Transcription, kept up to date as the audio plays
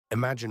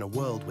Imagine a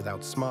world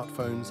without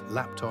smartphones,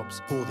 laptops,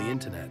 or the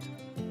internet.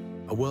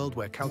 A world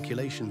where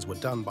calculations were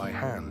done by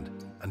hand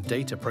and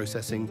data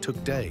processing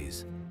took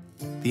days.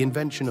 The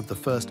invention of the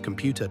first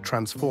computer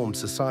transformed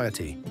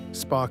society,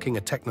 sparking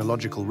a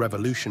technological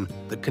revolution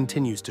that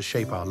continues to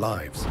shape our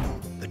lives.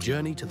 The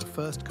journey to the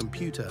first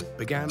computer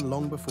began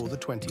long before the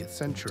 20th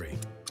century.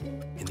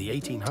 In the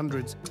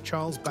 1800s,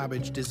 Charles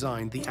Babbage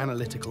designed the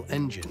analytical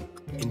engine,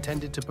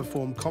 intended to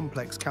perform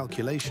complex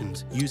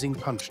calculations using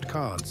punched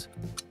cards.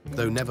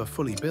 Though never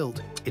fully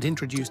built, it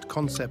introduced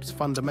concepts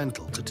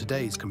fundamental to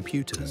today's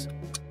computers.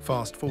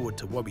 Fast forward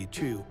to World War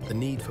II, the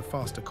need for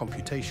faster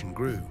computation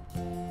grew.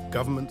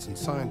 Governments and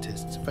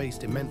scientists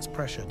faced immense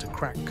pressure to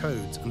crack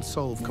codes and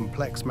solve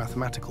complex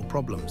mathematical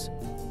problems,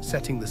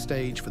 setting the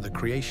stage for the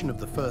creation of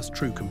the first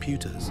true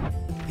computers.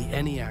 The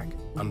ENIAC,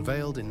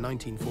 unveiled in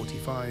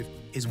 1945,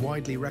 is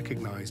widely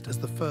recognized as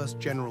the first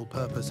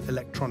general-purpose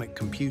electronic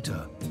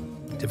computer.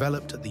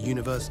 Developed at the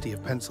University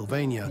of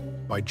Pennsylvania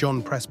by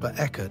John Presper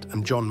Eckert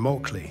and John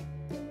Mauchly,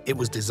 it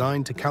was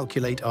designed to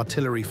calculate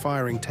artillery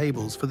firing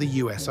tables for the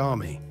US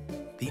Army.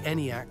 The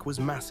ENIAC was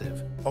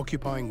massive,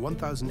 occupying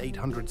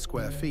 1,800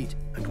 square feet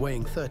and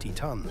weighing 30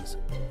 tons.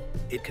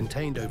 It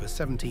contained over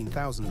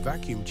 17,000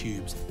 vacuum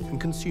tubes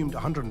and consumed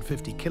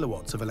 150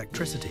 kilowatts of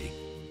electricity.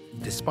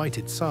 Despite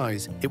its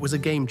size, it was a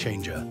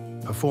game-changer,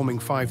 performing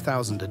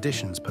 5,000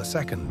 additions per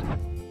second.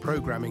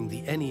 Programming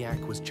the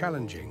ENIAC was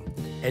challenging.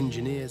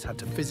 Engineers had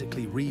to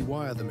physically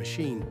rewire the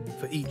machine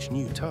for each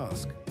new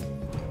task.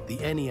 The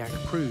ENIAC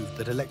proved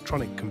that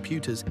electronic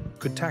computers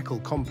could tackle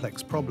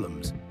complex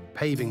problems,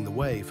 paving the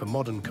way for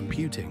modern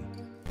computing.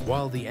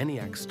 While the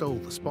ENIAC stole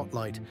the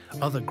spotlight,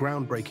 other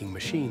groundbreaking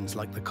machines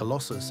like the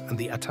Colossus and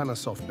the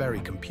Atanasoff Berry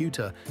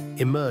computer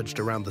emerged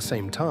around the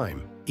same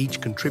time,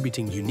 each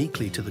contributing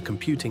uniquely to the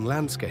computing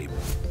landscape.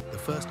 The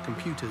first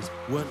computers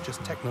weren't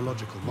just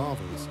technological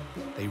marvels,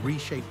 they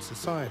reshaped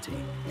society,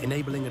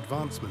 enabling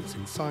advancements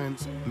in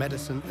science,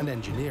 medicine, and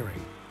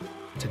engineering.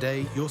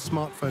 Today, your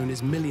smartphone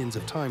is millions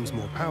of times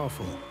more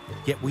powerful,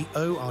 yet we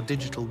owe our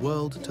digital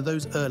world to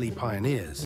those early pioneers.